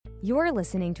You're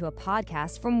listening to a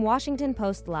podcast from Washington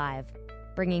Post Live,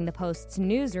 bringing the Post's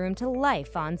newsroom to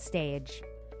life on stage.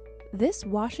 This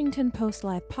Washington Post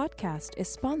Live podcast is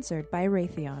sponsored by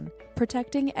Raytheon,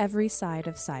 protecting every side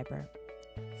of cyber.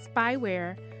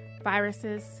 Spyware,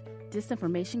 viruses,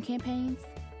 disinformation campaigns.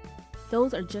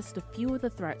 Those are just a few of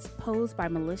the threats posed by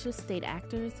malicious state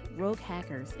actors, rogue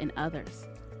hackers, and others.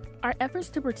 Our efforts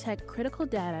to protect critical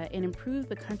data and improve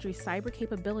the country's cyber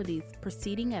capabilities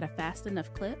proceeding at a fast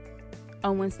enough clip?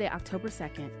 On Wednesday, October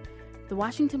 2nd, the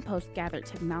Washington Post gathered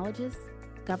technologists,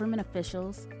 government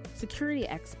officials, security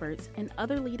experts, and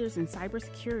other leaders in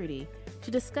cybersecurity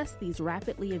to discuss these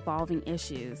rapidly evolving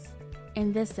issues.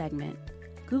 In this segment,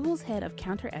 Google's head of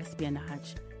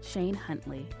counterespionage, Shane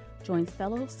Huntley, joins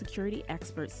fellow security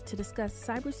experts to discuss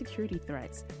cybersecurity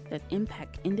threats that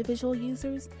impact individual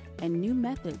users and new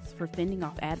methods for fending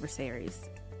off adversaries.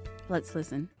 Let's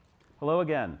listen. Hello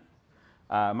again.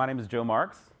 My name is Joe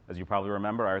Marks. As you probably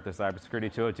remember, I write the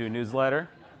Cybersecurity 202 newsletter.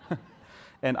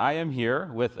 And I am here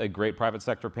with a great private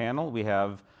sector panel. We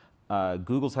have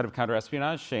Google's head of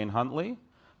counterespionage, Shane Huntley,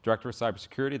 director of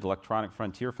cybersecurity at the Electronic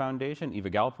Frontier Foundation, Eva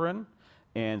Galperin,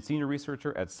 and senior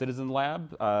researcher at Citizen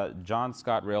Lab, John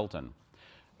Scott Railton.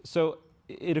 So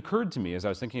it occurred to me as I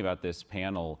was thinking about this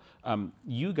panel,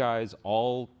 you guys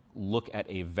all look at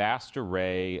a vast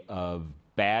array of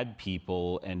bad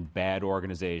people and bad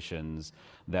organizations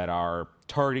that are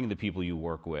targeting the people you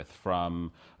work with,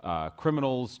 from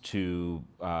criminals to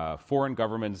foreign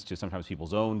governments to sometimes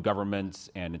people's own governments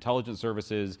and intelligence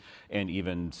services, and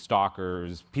even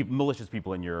stalkers, malicious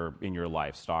people in your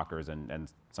life, stalkers and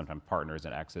sometimes partners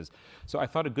and exes. So I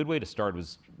thought a good way to start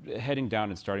was heading down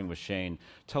and starting with Shane.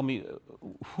 Tell me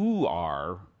who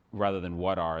are, rather than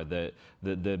what are,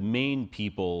 the main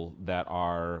people that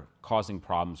are causing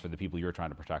problems for the people you're trying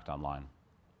to protect online?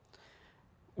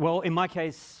 Well, in my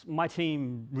case, my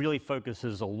team really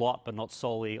focuses a lot, but not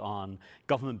solely, on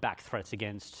government-backed threats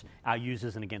against our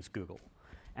users and against Google.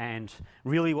 And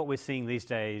really what we're seeing these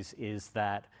days is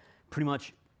that pretty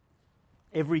much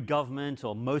every government,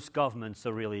 or most governments,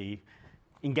 are really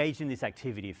engaged in this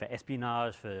activity for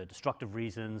espionage, for destructive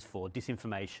reasons, for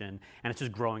disinformation, and it's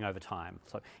just growing over time.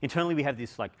 So internally we have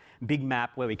this big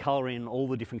map where we color in all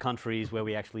the different countries where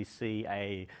we actually see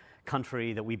a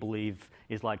country that we believe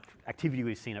is activity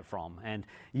we've seen it from. And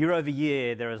year over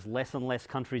year, there is less and less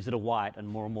countries that are white and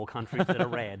more countries that are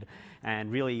red.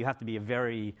 And really, you have to be a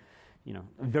very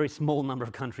small number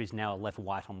of countries now are left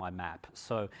white on my map.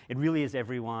 So it really is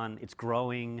everyone. It's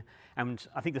growing. And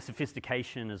I think the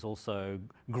sophistication is also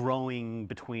growing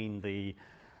between the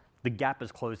gap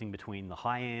is closing between the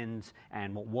high end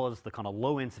and what was the kind of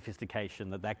low end sophistication,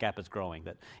 that gap is growing.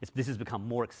 This has become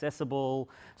more accessible.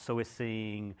 So we're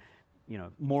seeing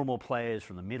more and more players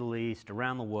from the Middle East,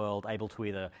 around the world, able to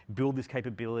either build this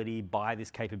capability, buy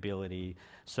this capability.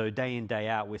 So day in, day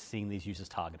out, we're seeing these users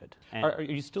targeted. Are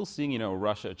you still seeing,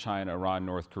 Russia, China, Iran,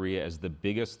 North Korea as the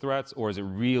biggest threats, or is it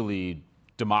really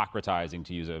democratizing,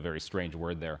 to use a very strange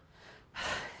word there?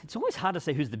 It's always hard to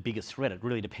say who's the biggest threat. It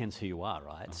really depends who you are,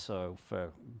 right? So for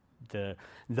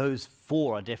those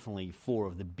four are definitely four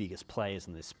of the biggest players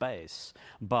in this space.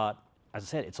 But as I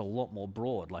said, it's a lot more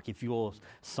broad. If you're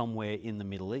somewhere in the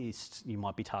Middle East, you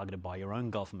might be targeted by your own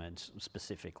government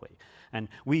specifically. And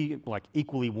we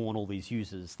equally warn all these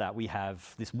users that we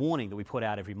have this warning that we put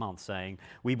out every month saying,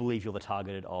 we believe you're the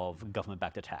target of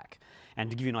government-backed attack. And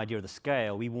to give you an idea of the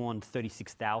scale, we warned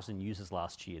 36,000 users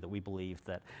last year that we believed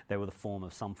that they were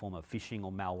some form of phishing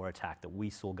or malware attack that we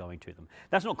saw going to them.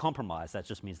 That's not compromise, that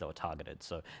just means they were targeted.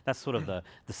 So that's sort of the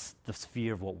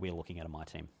sphere of what we're looking at in my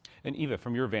team. And Eva,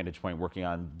 from your vantage point, working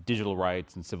on digital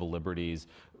rights and civil liberties,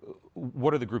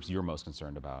 what are the groups you're most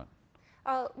concerned about?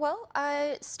 Well,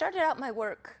 I started out my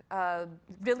work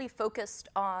really focused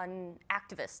on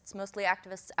activists, mostly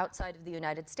activists outside of the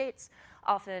United States,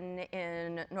 often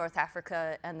in North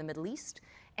Africa and the Middle East.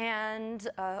 And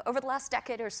over the last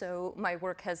decade or so, my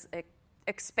work has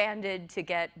expanded to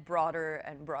get broader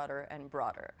and broader and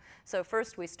broader. So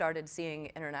first we started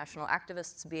seeing international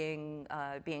activists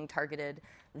being targeted.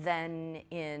 Then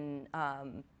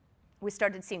we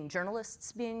started seeing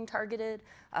journalists being targeted,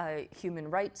 human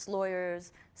rights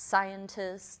lawyers,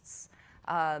 scientists.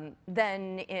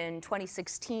 Then in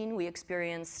 2016, we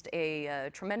experienced a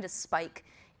tremendous spike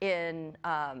in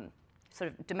sort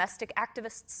of domestic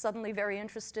activists suddenly very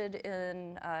interested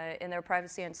in their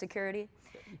privacy and security.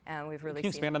 And we've really Can you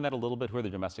expand on that a little bit? Who are the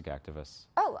domestic activists?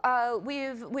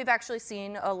 We've actually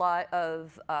seen a lot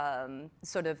of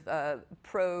sort of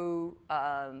pro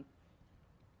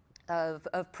of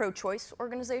pro-choice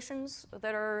organizations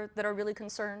that are really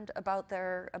concerned about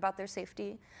their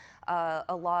safety,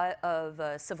 a lot of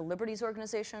civil liberties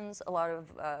organizations, a lot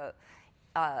of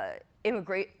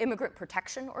immigrant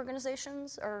protection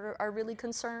organizations are really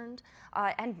concerned,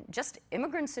 and just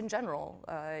immigrants in general,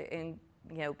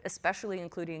 especially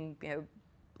including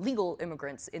legal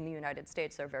immigrants in the United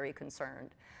States are very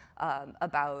concerned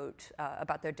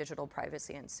about their digital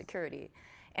privacy and security.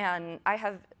 And I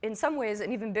have, in some ways,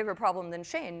 an even bigger problem than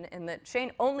Shane, in that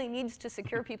Shane only needs to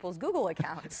secure people's Google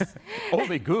accounts.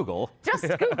 Only Google? Just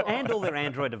Google. And all their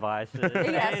Android devices,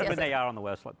 when they are on the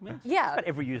website. Yeah. Not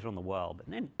every user on the world, but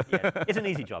then, it's an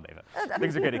easy job, Eva.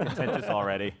 Things are getting contentious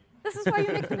already. This is why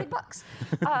you make the big bucks.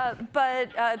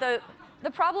 The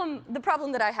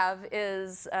problem that I have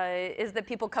is that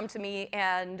people come to me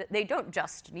and they don't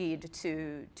just need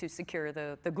to secure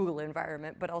the Google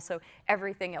environment, but also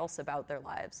everything else about their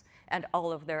lives and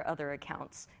all of their other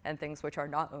accounts and things which are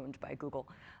not owned by Google,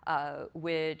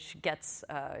 which gets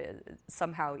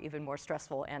somehow even more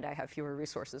stressful, and I have fewer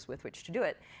resources with which to do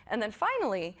it. And then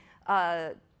finally,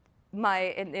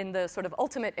 in the sort of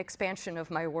ultimate expansion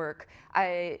of my work,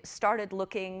 I started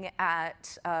looking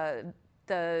at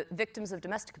the victims of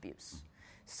domestic abuse.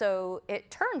 So it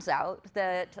turns out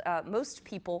that most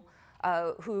people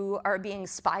who are being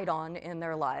spied on in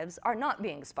their lives are not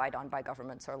being spied on by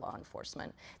governments or law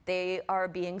enforcement. They are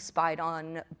being spied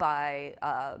on by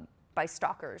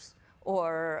stalkers,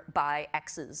 or by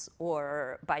exes,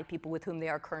 or by people with whom they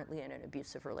are currently in an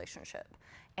abusive relationship.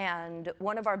 And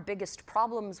one of our biggest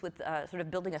problems with sort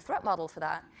of building a threat model for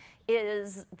that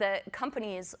is that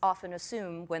companies often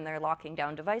assume when they're locking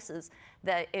down devices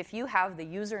that if you have the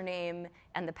username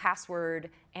and the password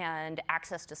and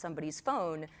access to somebody's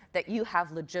phone, that you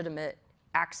have legitimate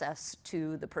access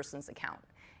to the person's account.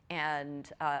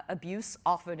 And abuse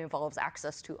often involves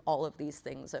access to all of these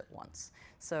things at once.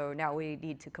 So now we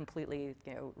need to completely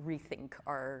rethink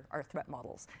our threat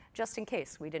models, just in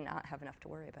case we did not have enough to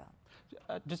worry about.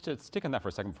 Just to stick on that for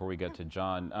a second before we get to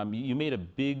John, you made a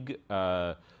big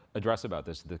address about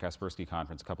this at the Kaspersky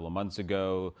conference a couple of months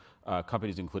ago.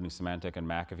 Companies including Symantec and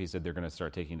McAfee said they're going to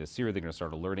start taking this seriously, they're going to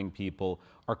start alerting people.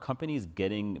 Are companies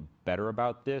getting better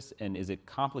about this, and is it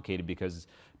complicated? Because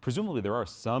presumably there are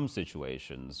some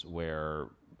situations where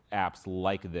apps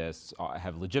like this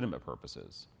have legitimate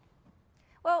purposes.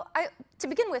 Well, to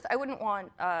begin with, I wouldn't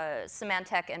want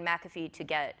Symantec and McAfee to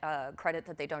get credit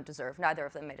that they don't deserve. Neither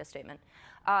of them made a statement.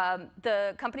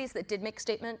 The companies that did make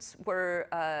statements were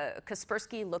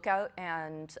Kaspersky, Lookout,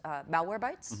 and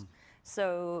Malwarebytes. Mm-hmm.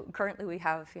 So currently we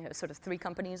have sort of 3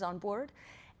 companies on board.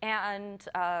 And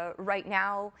right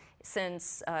now,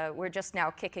 since we're just now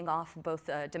kicking off both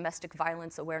Domestic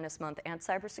Violence Awareness Month and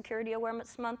Cybersecurity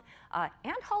Awareness Month,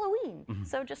 and Halloween, mm-hmm.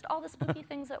 So just all the spooky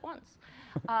things at once.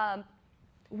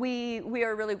 We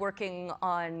are really working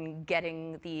on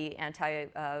getting the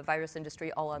anti-virus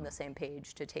industry all on the same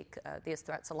page to take these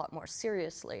threats a lot more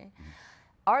seriously.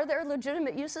 Are there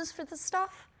legitimate uses for this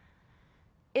stuff?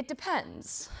 It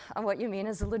depends on what you mean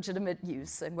as a legitimate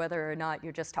use and whether or not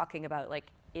you're just talking about,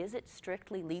 is it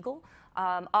strictly legal?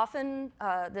 Often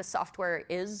this software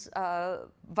is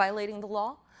violating the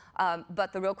law,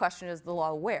 but the real question is the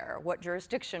law where? What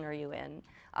jurisdiction are you in?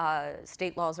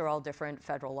 State laws are all different,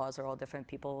 federal laws are all different,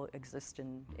 people exist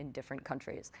in different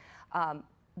countries.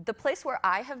 The place where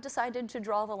I have decided to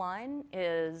draw the line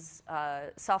is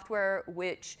software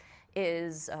which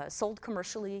is sold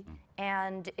commercially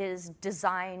and is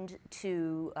designed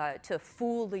to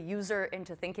fool the user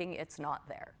into thinking it's not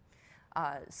there.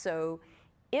 So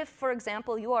if, for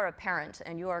example, you are a parent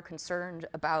and you are concerned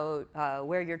about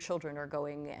where your children are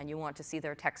going and you want to see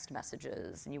their text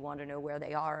messages and you want to know where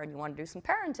they are and you want to do some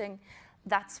parenting,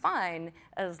 that's fine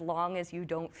as long as you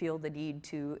don't feel the need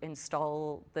to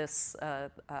install this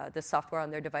software on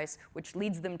their device, which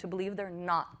leads them to believe they're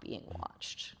not being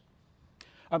watched.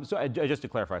 So just to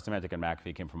clarify, Symantec and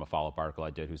McAfee came from a follow-up article I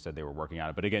did who said they were working on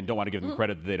it. But again, don't want to give them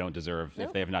credit that they don't deserve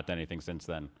if they have not done anything since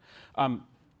then.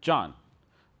 John,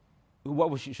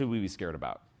 what should we be scared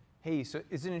about? Hey, so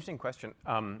it's an interesting question.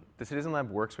 The Citizen Lab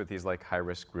works with these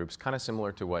high-risk groups, kind of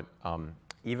similar to what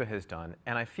Eva has done.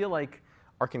 And I feel like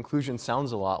our conclusion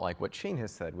sounds a lot like what Shane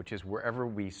has said, which is wherever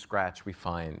we scratch, we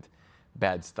find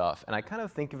bad stuff. And I kind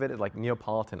of think of it as like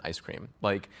Neapolitan ice cream.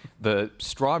 Like the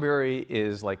strawberry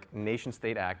is like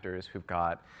nation-state actors who've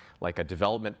got like a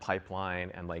development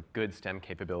pipeline and like good STEM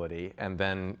capability. And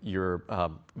then your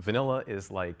vanilla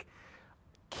is like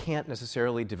can't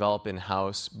necessarily develop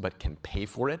in-house but can pay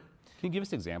for it. Can you give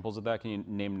us examples of that? Can you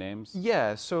name names?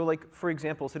 Yeah, so like, for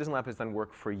example, Citizen Lab has done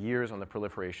work for years on the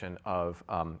proliferation of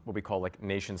what we call like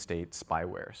nation-state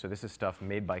spyware. So this is stuff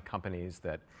made by companies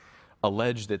that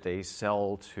allege that they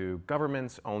sell to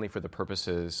governments only for the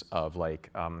purposes of like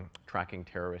tracking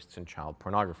terrorists and child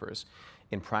pornographers.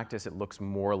 In practice, it looks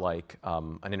more like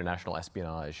an international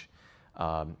espionage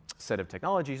set of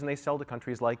technologies, and they sell to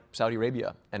countries like Saudi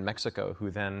Arabia and Mexico,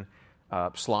 who then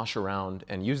slosh around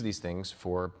and use these things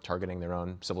for targeting their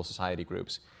own civil society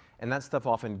groups. And that stuff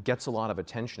often gets a lot of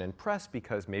attention and press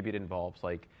because maybe it involves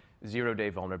like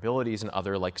zero-day vulnerabilities and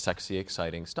other like sexy,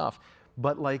 exciting stuff.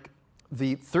 But like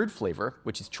the third flavor,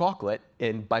 which is chocolate,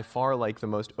 and by far like the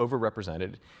most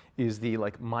overrepresented, is the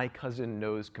like my cousin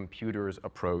knows computers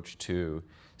approach to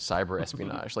cyber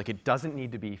espionage. Like it doesn't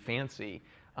need to be fancy.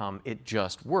 It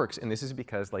just works, and this is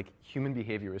because like human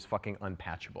behavior is fucking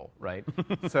unpatchable, right?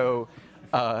 So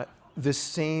the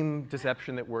same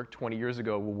deception that worked 20 years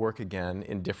ago will work again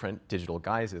in different digital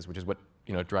guises, which is what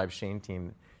drives Shane's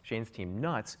team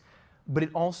nuts. But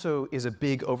it also is a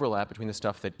big overlap between the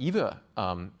stuff that Eva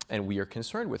and we are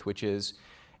concerned with, which is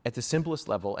at the simplest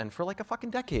level, and for like a fucking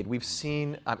decade, we've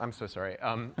seen. I'm so sorry.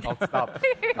 I'll stop.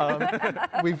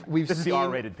 We've This is seen the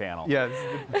R-rated panel. Yeah.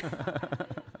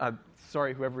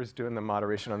 Sorry, whoever is doing the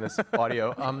moderation on this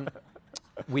audio.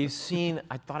 We've seen.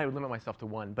 I thought I would limit myself to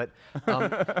one, but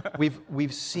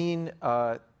we've seen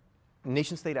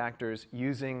nation-state actors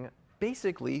using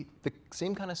basically the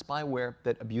same kind of spyware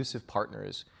that abusive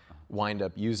partners wind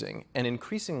up using, and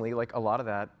increasingly, like a lot of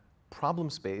that problem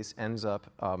space ends up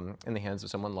in the hands of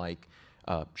someone like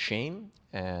Shane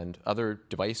and other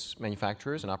device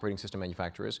manufacturers and operating system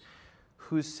manufacturers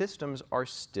whose systems are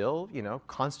still,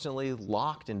 constantly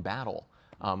locked in battle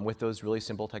with those really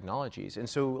simple technologies. And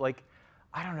so, like,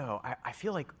 I don't know, I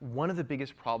feel like one of the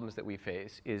biggest problems that we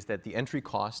face is that the entry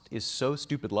cost is so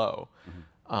stupid low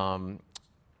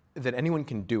that anyone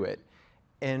can do it.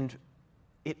 And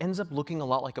it ends up looking a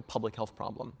lot like a public health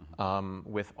problem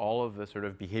with all of the sort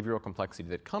of behavioral complexity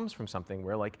that comes from something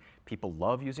where like people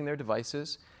love using their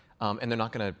devices and they're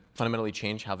not going to fundamentally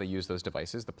change how they use those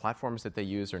devices. The platforms that they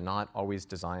use are not always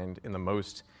designed in the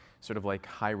most sort of like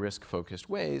high-risk focused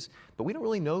ways, but we don't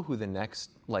really know who the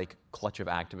next like clutch of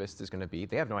activists is going to be.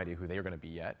 They have no idea who they are going to be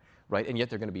yet, right? And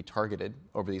yet they're going to be targeted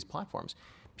over these platforms.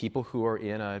 People who are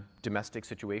in a domestic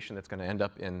situation that's going to end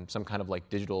up in some kind of like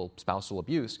digital spousal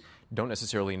abuse don't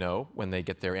necessarily know when they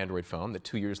get their Android phone that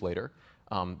 2 years later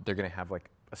they're going to have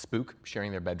like a spook sharing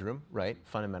their bedroom, right?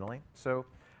 Fundamentally. So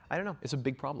I don't know. It's a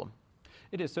big problem.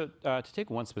 It is. So to take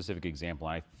one specific example,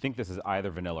 I think this is either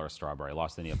vanilla or strawberry. I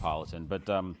lost the Neapolitan.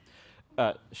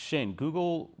 But Shane,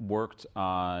 Google worked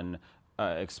on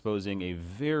exposing a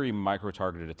very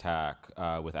micro-targeted attack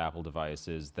with Apple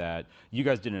devices that you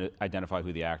guys didn't identify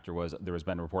who the actor was. There has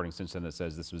been reporting since then that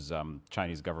says this was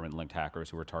Chinese government-linked hackers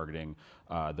who were targeting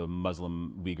the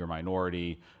Muslim Uyghur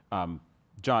minority.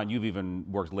 John, you've even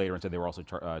worked later and said they were also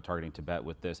targeting Tibet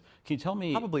with this. Can you tell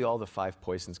me? Probably all the 5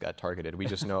 poisons got targeted. We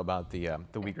just know about the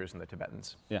Uyghurs and the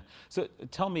Tibetans. Yeah. So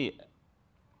tell me,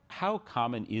 how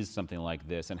common is something like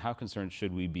this, and how concerned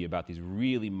should we be about these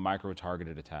really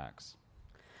micro-targeted attacks?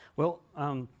 Well,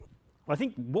 I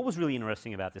think what was really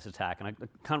interesting about this attack, and I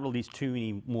can't release too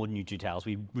many more new details,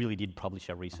 we really did publish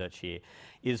our research here,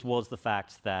 was the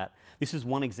fact that this is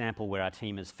one example where our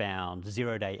team has found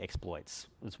zero-day exploits,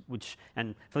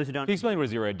 and for those who don't... Can you explain what a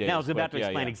zero-day Now, I was about to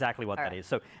explain exactly what that is.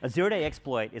 So a zero-day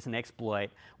exploit is an exploit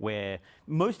where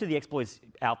most of the exploits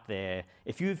out there,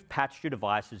 if you've patched your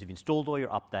devices, you've installed all your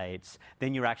updates,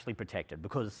 then you're actually protected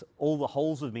because all the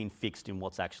holes have been fixed in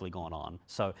what's actually gone on.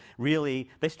 So really,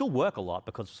 they still work a lot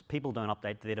because people don't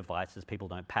update their devices, people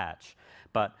don't patch.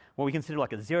 But what we consider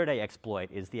like a zero-day exploit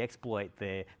is the exploit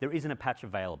there isn't a patch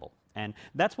available. And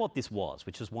that's what this was,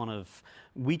 which is one of,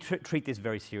 we treat this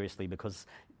very seriously because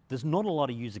there's not a lot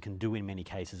a user can do in many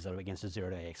cases that are against a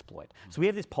zero-day exploit. So we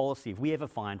have this policy, if we ever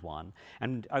find one,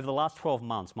 and over the last 12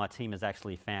 months, my team has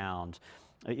actually found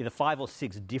either 5 or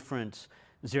 6 different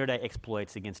zero-day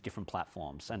exploits against different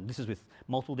platforms. And this is with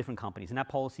multiple different companies. And our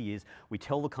policy is we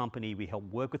tell the company, we help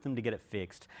work with them to get it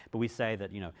fixed, but we say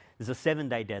that, there's a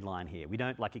 7-day deadline here. We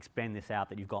don't like expand this out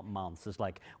that you've got months. It's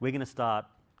like, we're going to start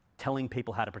telling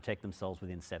people how to protect themselves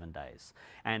within 7 days.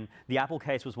 And the Apple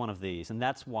case was one of these, and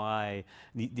that's why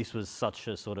this was such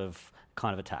a sort of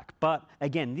kind of attack. But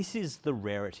again, this is the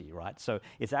rarity, right? So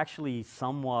it's actually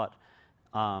somewhat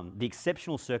the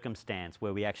exceptional circumstance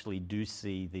where we actually do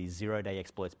see these zero-day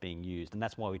exploits being used, and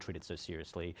that's why we treat it so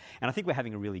seriously. And I think we're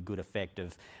having a really good effect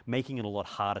of making it a lot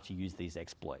harder to use these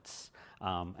exploits.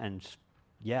 And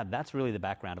yeah, that's really the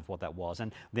background of what that was.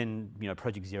 And then,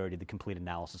 Project Zero did the complete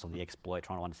analysis of the exploit,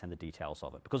 trying to understand the details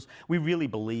of it. Because we really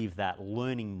believe that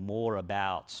learning more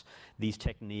about these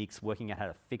techniques, working out how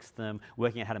to fix them,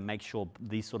 working out how to make sure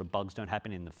these sort of bugs don't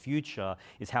happen in the future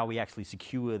is how we actually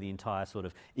secure the entire sort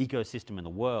of ecosystem in the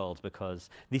world, because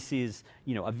this is,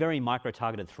 a very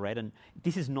micro-targeted threat, and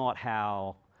this is not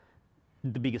how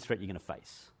the biggest threat you're going to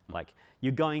face. Like,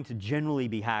 you're going to generally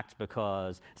be hacked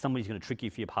because somebody's going to trick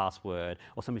you for your password,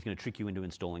 or somebody's going to trick you into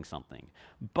installing something.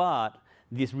 But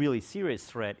this really serious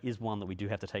threat is one that we do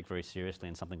have to take very seriously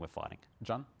and something we're fighting.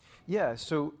 John? Yeah,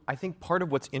 so I think part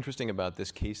of what's interesting about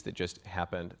this case that just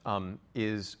happened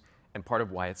is, and part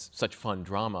of why it's such fun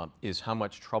drama, is how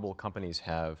much trouble companies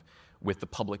have with the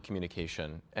public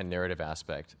communication and narrative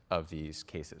aspect of these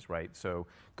cases, right? So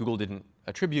Google didn't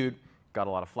attribute, got a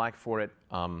lot of flack for it.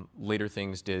 Later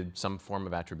things did some form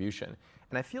of attribution.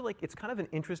 And I feel like it's kind of an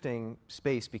interesting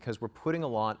space because we're putting a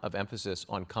lot of emphasis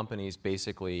on companies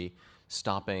basically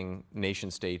stopping nation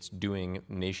states doing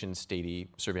nation statey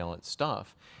surveillance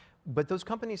stuff. But those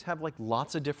companies have like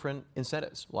lots of different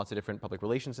incentives, lots of different public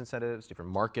relations incentives,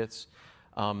 different markets.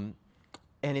 And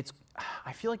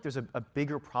I feel like there's a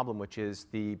bigger problem, which is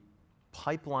the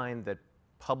pipeline that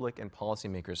public and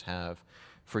policymakers have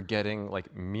for getting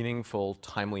like meaningful,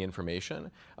 timely information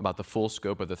about the full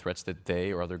scope of the threats that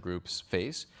they or other groups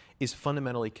face is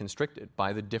fundamentally constricted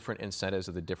by the different incentives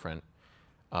of the different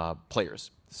players.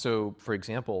 So, for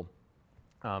example,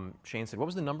 Shane said, what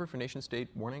was the number for nation-state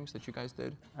warnings that you guys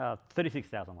did?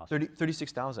 36,000 last year.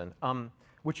 36,000,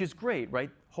 which is great,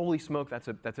 right? Holy smoke, that's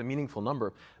a meaningful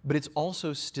number. But it's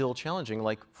also still challenging.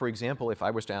 Like, for example, if I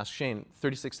was to ask Shane,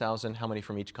 36,000, how many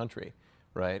from each country?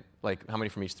 Right? Like, how many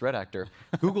from each threat actor?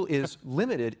 Google is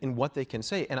limited in what they can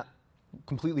say, and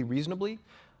completely reasonably.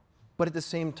 But at the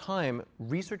same time,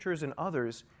 researchers and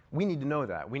others, we need to know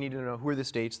that. We need to know who are the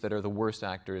states that are the worst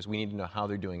actors. We need to know how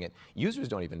they're doing it. Users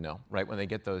don't even know, right, when they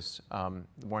get those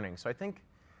warnings. So I think,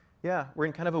 yeah, we're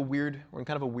in kind of a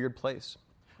weird place.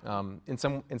 In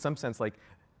some sense, like,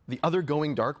 the other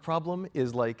going dark problem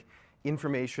is like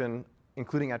information,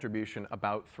 including attribution,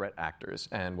 about threat actors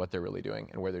and what they're really doing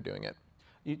and where they're doing it.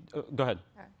 Go ahead.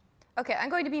 Okay, I'm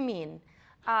going to be mean.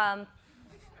 I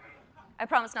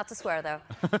promise not to swear, though.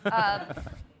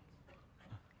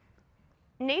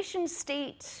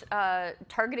 Nation-state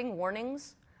targeting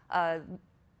warnings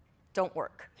don't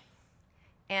work.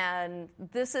 And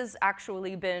this has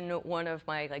actually been one of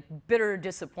my bitter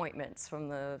disappointments from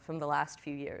the last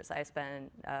few years. I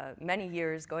spent many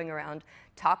years going around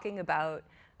talking about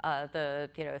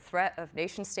the threat of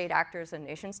nation-state actors and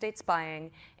nation-state spying,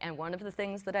 and one of the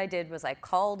things that I did was I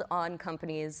called on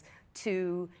companies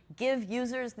to give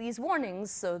users these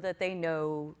warnings so that they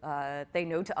know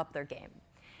to up their game.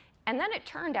 And then it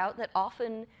turned out that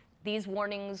often these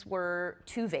warnings were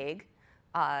too vague,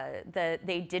 that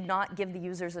they did not give the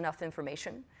users enough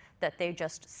information, that they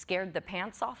just scared the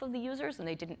pants off of the users and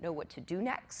they didn't know what to do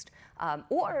next.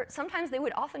 Or sometimes they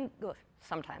would often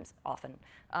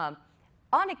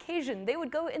on occasion, they would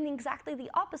go in exactly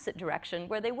the opposite direction,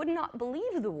 where they would not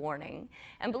believe the warning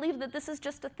and believe that this is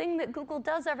just a thing that Google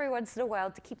does every once in a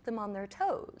while to keep them on their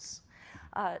toes.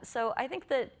 So I think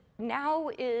that now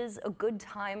is a good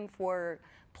time for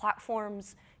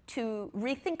platforms to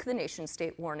rethink the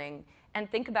nation-state warning and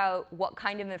think about what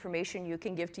kind of information you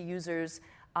can give to users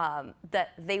that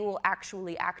they will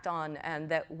actually act on and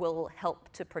that will help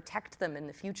to protect them in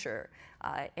the future,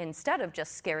 instead of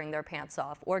just scaring their pants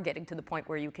off or getting to the point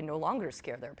where you can no longer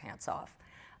scare their pants off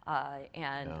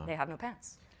and they have no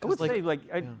pants. I would say,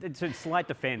 it's a slight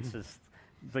defense as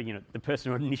the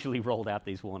person who initially rolled out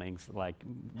these warnings,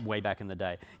 way back in the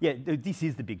day. Yeah, this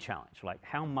is the big challenge. Like,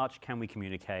 how much can we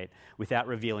communicate without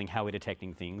revealing how we're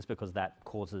detecting things, because that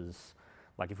causes,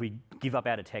 if we give up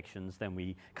our detections, then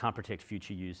we can't protect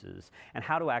future users. And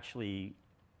how to actually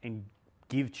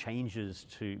give changes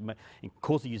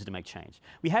cause the user to make change.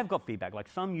 We have got feedback.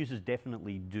 Some users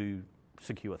definitely do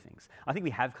secure things. I think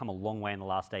we have come a long way in the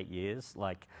last 8 years,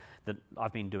 that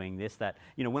I've been doing this, that,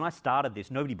 when I started this,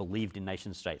 nobody believed in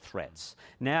nation-state threats.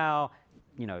 Now,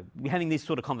 we're having these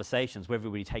sort of conversations where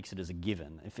everybody takes it as a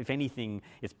given. If anything,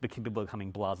 it's people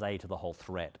becoming blasé to the whole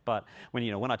threat. But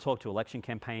when I talk to election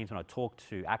campaigns, when I talk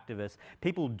to activists,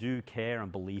 people do care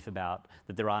and believe about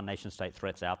that there are nation-state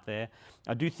threats out there.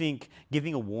 I do think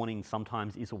giving a warning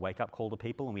sometimes is a wake-up call to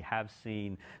people, and we have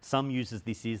seen some users,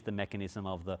 this is the mechanism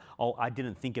of I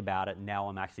didn't think about it, now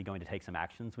I'm actually going to take some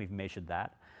actions. We've measured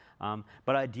that.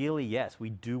 But ideally, yes, we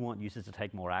do want users to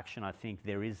take more action. I think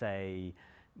there is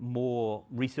more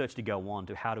research to go on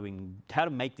to how to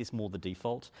make this more the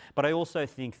default. But I also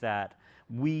think that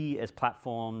we as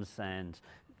platforms and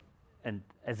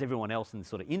as everyone else in the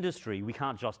sort of industry, we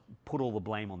can't just put all the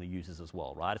blame on the users as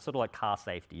well, right? It's sort of like car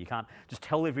safety. You can't just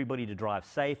tell everybody to drive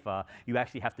safer. You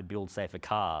actually have to build safer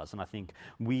cars. And I think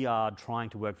we are trying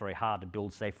to work very hard to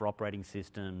build safer operating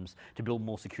systems, to build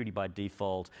more security by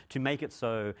default, to make it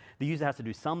so the user has to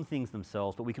do some things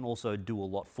themselves, but we can also do a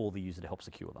lot for the user to help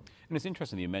secure them. And it's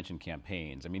interesting that you mentioned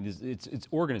campaigns. I mean, it's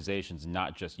organizations,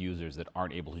 not just users, that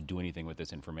aren't able to do anything with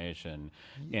this information.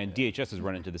 Yeah. And DHS has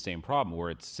run into the same problem where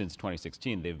it's since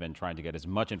 2016, they've been trying to get as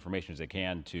much information as they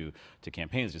can to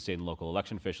campaigns, to state and local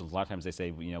election officials. A lot of times they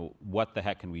say, you know, what the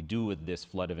heck can we do with this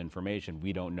flood of information?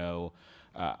 We don't know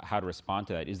how to respond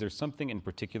to that. Is there something in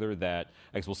particular that,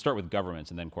 I guess we'll start with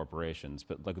governments and then corporations,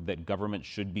 but like that government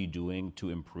should be doing to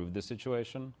improve the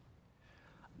situation?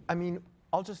 I mean,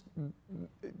 I'll just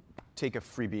take a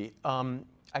freebie.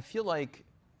 I feel like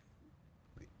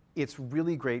it's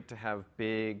really great to have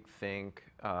big,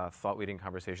 thought-leading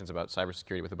conversations about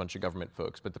cybersecurity with a bunch of government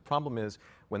folks. But the problem is,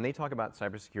 when they talk about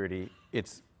cybersecurity,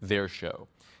 it's their show.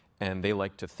 And they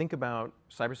like to think about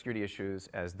cybersecurity issues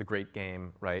as the great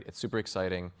game, right? It's super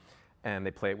exciting, and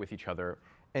they play it with each other.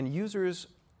 And users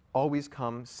always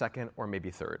come second or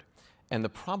maybe third. And the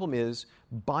problem is,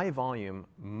 by volume,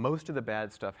 most of the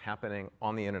bad stuff happening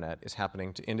on the internet is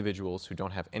happening to individuals who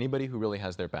don't have anybody who really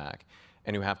has their back,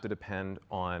 and who have to depend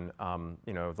on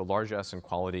the largesse and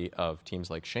quality of teams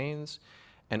like Shane's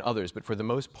and others. But for the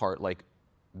most part, like,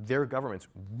 their governments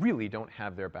really don't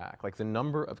have their back. Like, the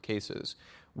number of cases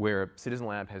where Citizen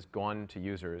Lab has gone to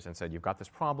users and said, you've got this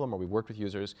problem, or we worked with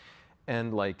users,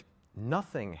 and like,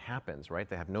 nothing happens, right?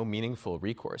 They have no meaningful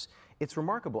recourse. It's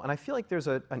remarkable. And I feel like there's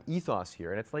an ethos here.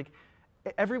 And it's like,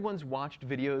 everyone's watched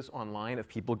videos online of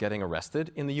people getting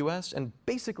arrested in the US, and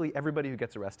basically everybody who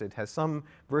gets arrested has some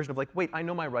version of like, wait, I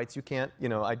know my rights, you can't,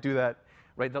 I do that,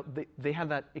 right? They have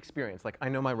that experience, like, I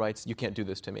know my rights, you can't do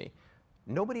this to me.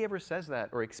 Nobody ever says that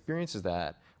or experiences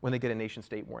that when they get a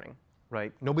nation-state warning,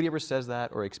 right? Nobody ever says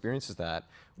that or experiences that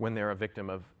when they're a victim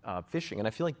of phishing. And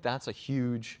I feel like that's a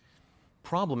huge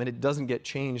problem, and it doesn't get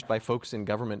changed by folks in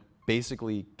government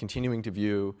basically continuing to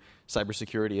view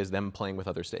cybersecurity as them playing with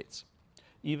other states.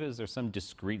 Eva, is there some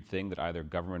discrete thing that either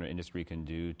government or industry can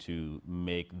do to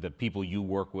make the people you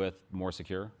work with more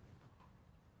secure?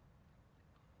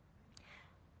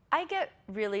 I get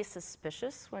really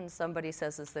suspicious when somebody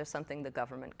says, is there something the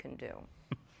government can do?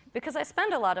 Because I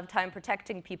spend a lot of time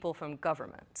protecting people from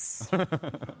governments.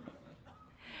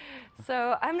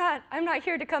 So I'm not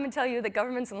here to come and tell you that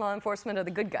governments and law enforcement are the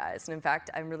good guys. And in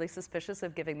fact, I'm really suspicious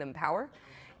of giving them power.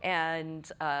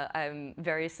 And I'm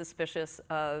very suspicious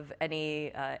of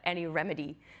any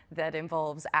remedy that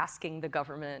involves asking the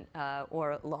government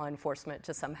or law enforcement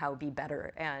to somehow be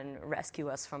better and rescue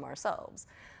us from ourselves.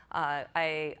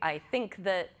 I think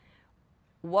that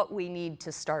what we need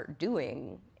to start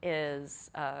doing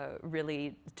is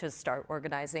really to start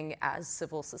organizing as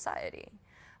civil society.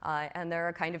 And there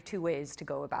are kind of two ways to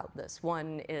go about this.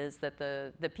 One is that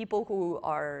the people who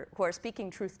are speaking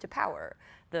truth to power,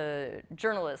 the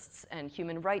journalists and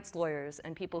human rights lawyers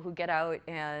and people who get out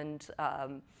and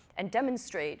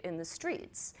demonstrate in the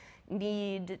streets,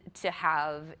 need to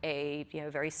have a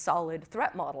very solid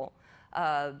threat model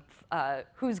of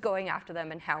who's going after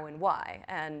them and how and why.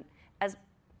 And as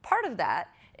part of that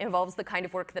involves the kind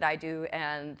of work that I do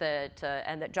and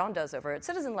that John does over at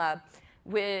Citizen Lab,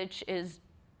 which is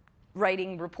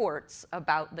writing reports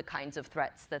about the kinds of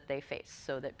threats that they face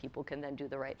so that people can then do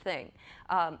the right thing.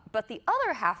 But the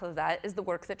other half of that is the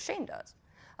work that Shane does,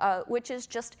 which is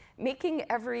just making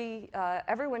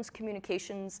everyone's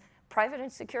communications private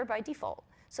and secure by default,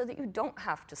 so that you don't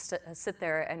have to sit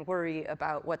there and worry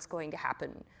about what's going to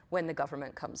happen when the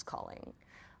government comes calling.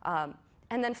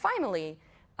 And then finally,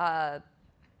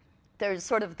 there's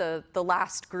sort of the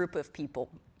last group of people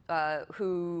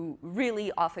who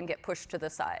really often get pushed to the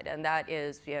side, and that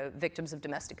is victims of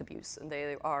domestic abuse. And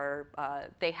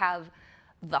they have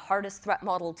the hardest threat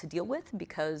model to deal with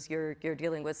because you're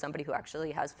dealing with somebody who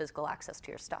actually has physical access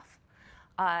to your stuff.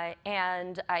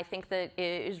 And I think that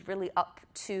it is really up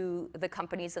to the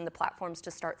companies and the platforms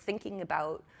to start thinking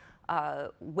about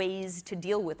ways to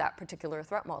deal with that particular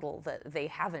threat model that they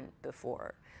haven't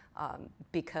before,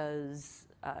 because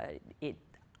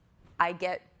I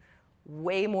get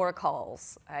way more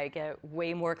calls, I get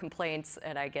way more complaints,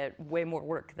 and I get way more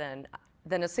work than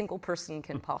a single person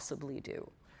can possibly do.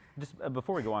 Just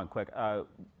before we go on quick,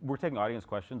 we're taking audience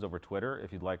questions over Twitter.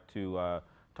 If you'd like to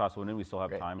toss one in, we still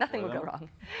have time. Nothing for will them.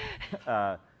 go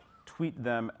wrong. Tweet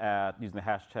them using the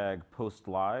hashtag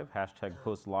 #PostLive,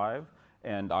 #PostLive,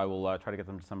 and I will try to get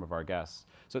them to some of our guests.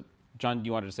 So, John,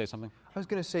 you wanted to say something? I was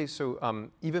going to say, so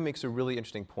Eva makes a really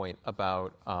interesting point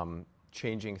about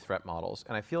changing threat models.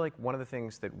 And I feel like one of the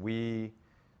things that we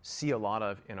see a lot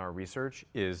of in our research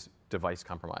is device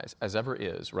compromise, as ever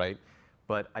is, right?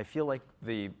 But I feel like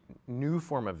the new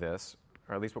form of this,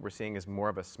 or at least what we're seeing, is more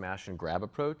of a smash and grab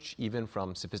approach, even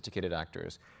from sophisticated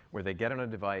actors, where they get on a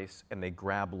device and they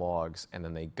grab logs and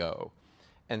then they go.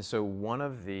 And so one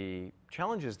of the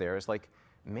challenges there is like,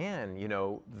 man, you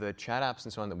know, the chat apps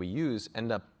and so on that we use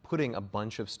end up putting a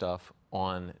bunch of stuff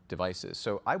on devices.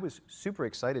 So I was super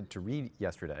excited to read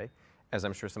yesterday, as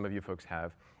I'm sure some of you folks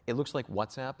have. It looks like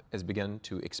WhatsApp has begun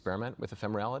to experiment with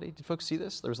ephemerality. Did folks see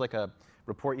this? There was like a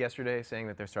report yesterday saying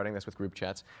that they're starting this with group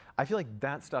chats. I feel like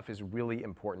that stuff is really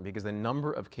important because the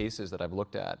number of cases that I've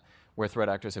looked at where threat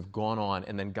actors have gone on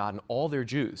and then gotten all their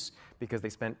juice because they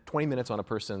spent 20 minutes on a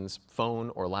person's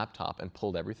phone or laptop and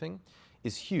pulled everything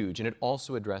is huge. And it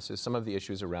also addresses some of the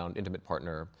issues around intimate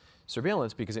partner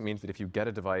surveillance because it means that if you get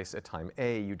a device at time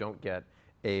A, you don't get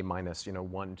A minus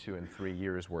 1, 2, and 3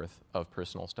 years worth of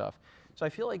personal stuff. So I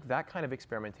feel like that kind of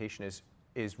experimentation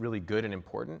is really good and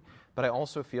important. But I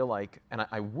also feel like, and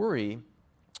I worry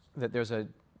that there's a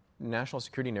national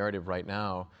security narrative right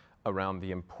now around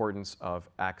the importance of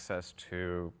access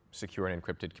to secure and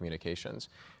encrypted communications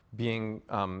being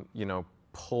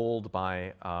pulled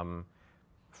by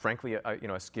frankly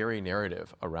a scary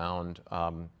narrative around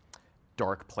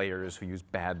dark players who use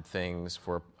bad things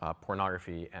for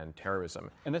pornography and terrorism.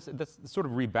 And that's sort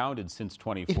of rebounded since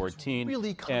 2014.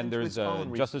 Really and there's a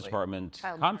Justice Department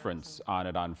conference on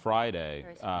it on Friday,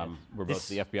 where both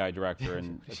the FBI director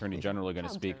and Attorney General are going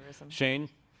to speak. Shane,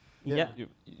 you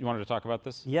wanted to talk about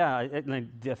this? Yeah, I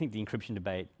think the encryption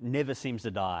debate never seems to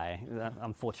die,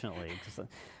 unfortunately.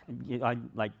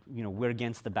 We're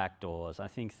against the backdoors. I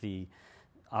think the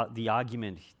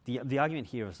argument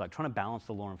here is like trying to balance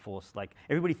the law enforcement. Like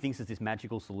everybody thinks it's this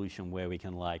magical solution where we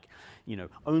can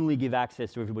only give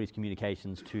access to everybody's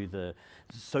communications to the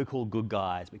so-called good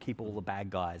guys, but keep all the bad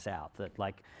guys out. That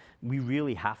we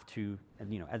really have to,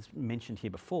 as mentioned here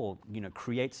before,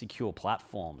 create secure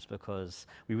platforms because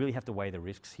we really have to weigh the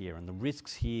risks here. And the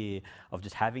risks here of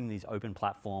just having these open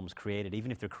platforms created, even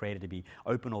if they're created to be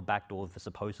open or backdoored for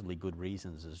supposedly good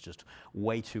reasons, is just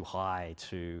way too high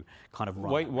to kind of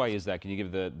run. Why is that? Can you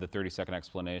give the 30-second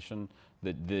explanation?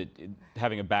 That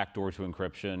having a backdoor to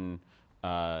encryption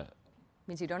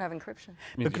means you don't have encryption.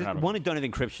 Because one, you don't have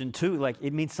encryption. Two,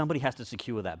 it means somebody has to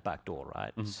secure that backdoor,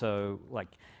 right? Mm-hmm. So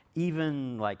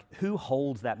even who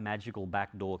holds that magical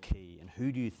backdoor key and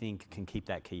who do you think can keep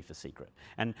that key for secret?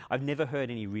 And I've never heard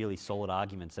any really solid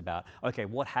arguments about, okay,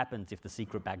 what happens if the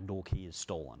secret backdoor key is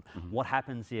stolen? Mm-hmm. What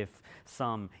happens if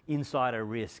some insider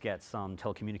risk at some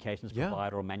telecommunications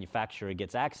provider or manufacturer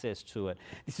gets access to it?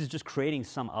 This is just creating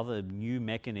some other new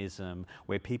mechanism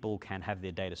where people can have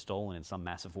their data stolen in some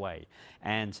massive way.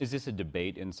 And is this a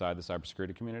debate inside the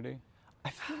cybersecurity community? I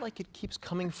feel like it keeps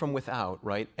coming from without,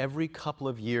 right? Every couple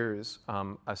of years,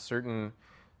 a certain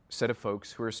set of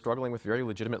folks who are struggling with very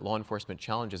legitimate law enforcement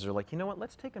challenges are like, you know what,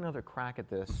 let's take another crack at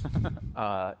this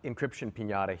encryption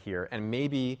piñata here, and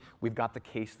maybe we've got the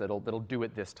case that'll do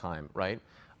it this time, right?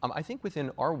 I think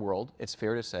within our world, it's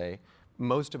fair to say,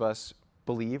 most of us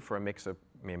believe, for a mix of,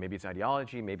 maybe it's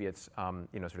ideology, maybe it's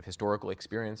sort of historical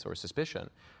experience or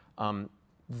suspicion,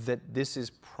 that this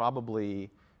is probably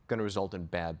going to result in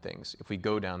bad things if we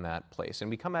go down that place. And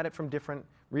we come at it from different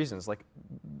reasons. Like,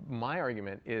 my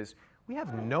argument is we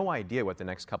have no idea what the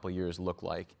next couple of years look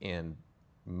like in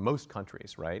most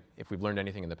countries, right? If we've learned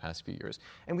anything in the past few years.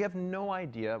 And we have no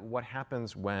idea what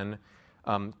happens when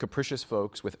capricious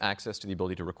folks with access to the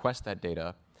ability to request that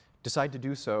data decide to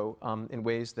do so in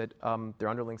ways that their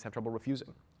underlings have trouble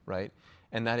refusing, right?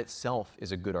 And that itself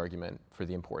is a good argument for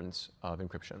the importance of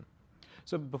encryption.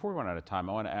 So before we run out of time,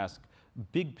 I want to ask,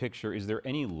 big picture, is there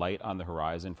any light on the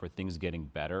horizon for things getting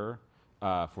better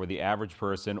for the average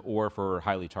person or for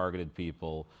highly targeted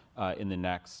people in the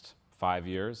next 5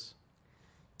 years?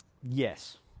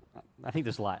 Yes. I think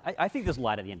there's light. I think there's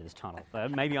light at the end of this tunnel.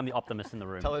 Maybe I'm the optimist in the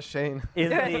room. Tell us, Shane.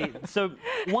 So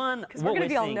one, what we're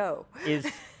seeing is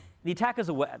the attackers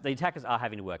are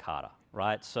having to work harder,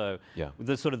 right? So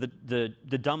the sort of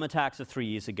the dumb attacks of 3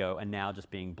 years ago are now just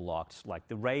being blocked. Like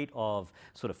the rate of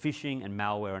sort of phishing and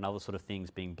malware and other sort of things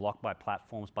being blocked by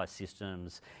platforms, by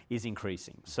systems, is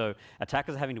increasing. So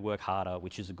attackers are having to work harder,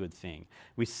 which is a good thing.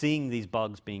 We're seeing these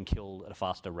bugs being killed at a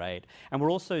faster rate, and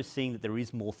we're also seeing that there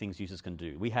is more things users can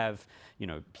do. We have,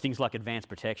 things like advanced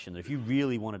protection. That if you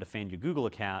really want to defend your Google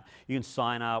account, you can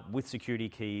sign up with security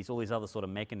keys, all these other sort of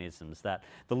mechanisms. That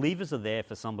the levers are there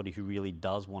for somebody who really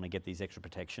does want to get these these extra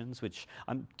protections, which,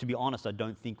 to be honest, I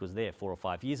don't think was there 4 or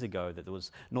 5 years ago, that there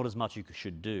was not as much you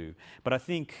should do. But I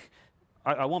think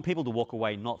I want people to walk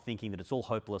away not thinking that it's all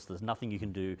hopeless, there's nothing you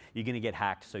can do, you're going to get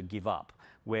hacked, so give up.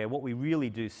 Where what we really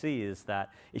do see is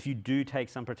that if you do take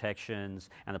some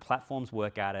protections and the platforms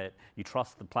work at it, you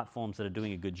trust the platforms that are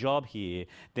doing a good job here,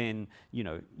 then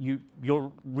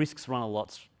your risks run a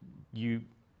lot.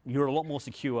 You're a lot more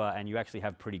secure and you actually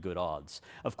have pretty good odds.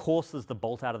 Of course, there's the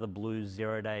bolt out of the blue,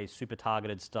 0-day, super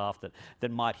targeted stuff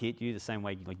that might hit you the same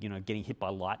way getting hit by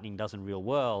lightning does in real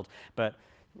world. But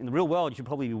in the real world, you should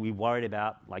probably be worried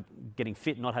about getting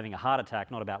fit, not having a heart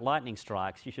attack, not about lightning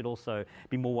strikes. You should also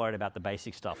be more worried about the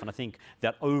basic stuff. And I think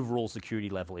that overall security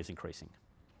level is increasing.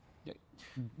 Yeah.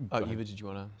 Eva, did you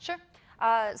want to? Sure.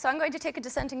 So I'm going to take a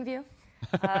dissenting view.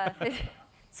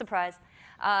 Surprise.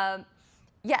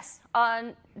 Yes,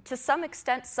 to some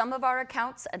extent, some of our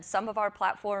accounts and some of our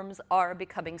platforms are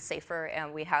becoming safer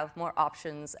and we have more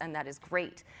options, and that is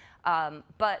great.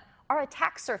 But our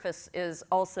attack surface is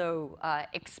also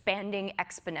expanding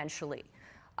exponentially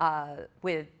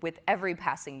with every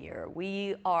passing year.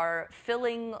 We are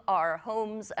filling our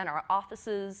homes and our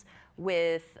offices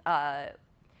with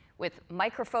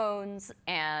microphones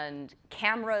and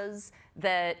cameras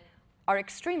that are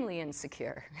extremely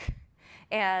insecure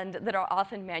and that are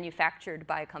often manufactured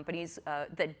by companies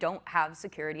that don't have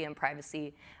security and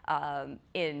privacy as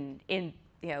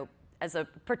a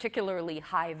particularly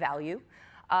high value.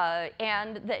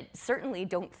 And that certainly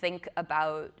don't think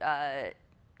about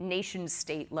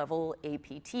nation-state level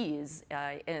APTs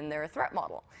in their threat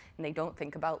model. And they don't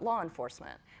think about law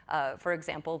enforcement. For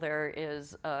example, there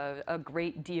is a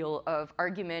great deal of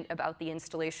argument about the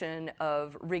installation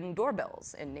of Ring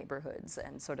doorbells in neighborhoods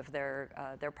and sort of their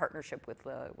partnership with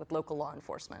local law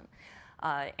enforcement.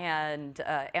 And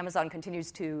Amazon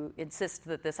continues to insist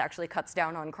that this actually cuts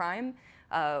down on crime.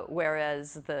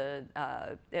 Whereas the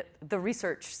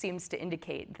research seems to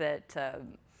indicate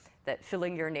that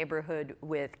filling your neighborhood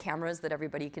with cameras that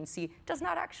everybody can see does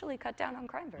not actually cut down on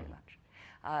crime very much.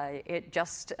 It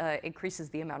just increases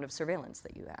the amount of surveillance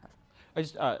that you have. I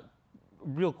just,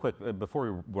 real quick,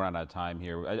 before we run out of time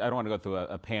here, I don't want to go through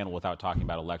a panel without talking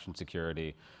about election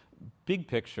security. Big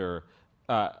picture,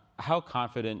 how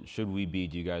confident should we be,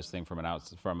 do you guys think, from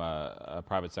a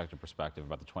private sector perspective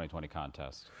about the 2020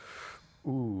 contest?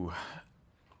 Ooh,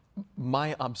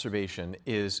 my observation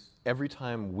is every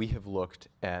time we have looked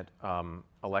at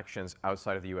elections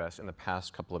outside of the U.S. in the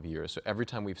past couple of years, so every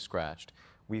time we've scratched,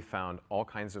 we've found all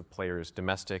kinds of players,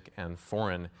 domestic and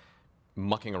foreign,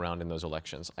 mucking around in those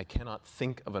elections. I cannot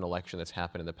think of an election that's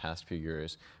happened in the past few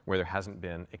years where there hasn't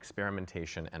been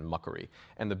experimentation and muckery.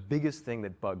 And the biggest thing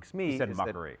that bugs me is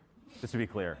muckery. Just to be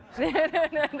clear.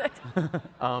 The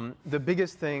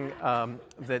biggest thing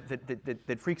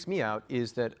that freaks me out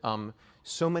is that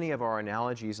so many of our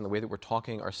analogies and the way that we're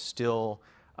talking are still,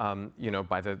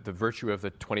 by the virtue of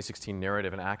the 2016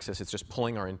 narrative and Axis, it's just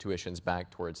pulling our intuitions back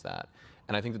towards that.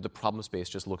 And I think that the problem space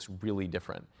just looks really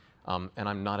different. And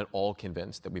I'm not at all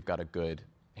convinced that we've got a good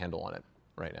handle on it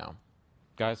right now.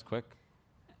 Guys, quick.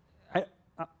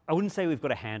 I wouldn't say we've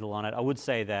got a handle on it. I would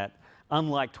say that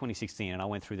unlike 2016, and I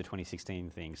went through the 2016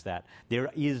 things, that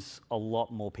there is a lot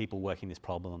more people working this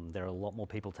problem. There are a lot more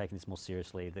people taking this more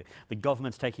seriously. The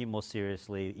government's taking it more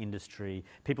seriously, the industry,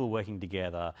 people are working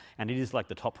together, and it is like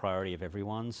the top priority of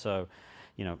everyone. So,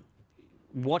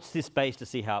 watch this space to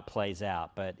see how it plays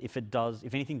out. But if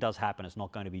anything does happen, it's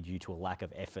not going to be due to a lack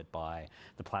of effort by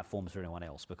the platforms or anyone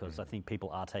else, because I think people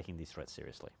are taking these threats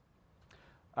seriously.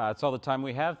 That's all the time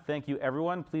we have. Thank you,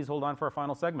 everyone. Please hold on for our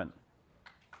final segment.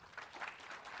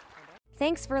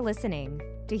 Thanks for listening.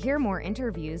 To hear more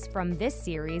interviews from this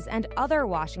series and other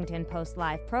Washington Post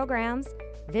Live programs,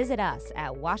 visit us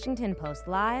at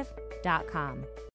WashingtonPostLive.com.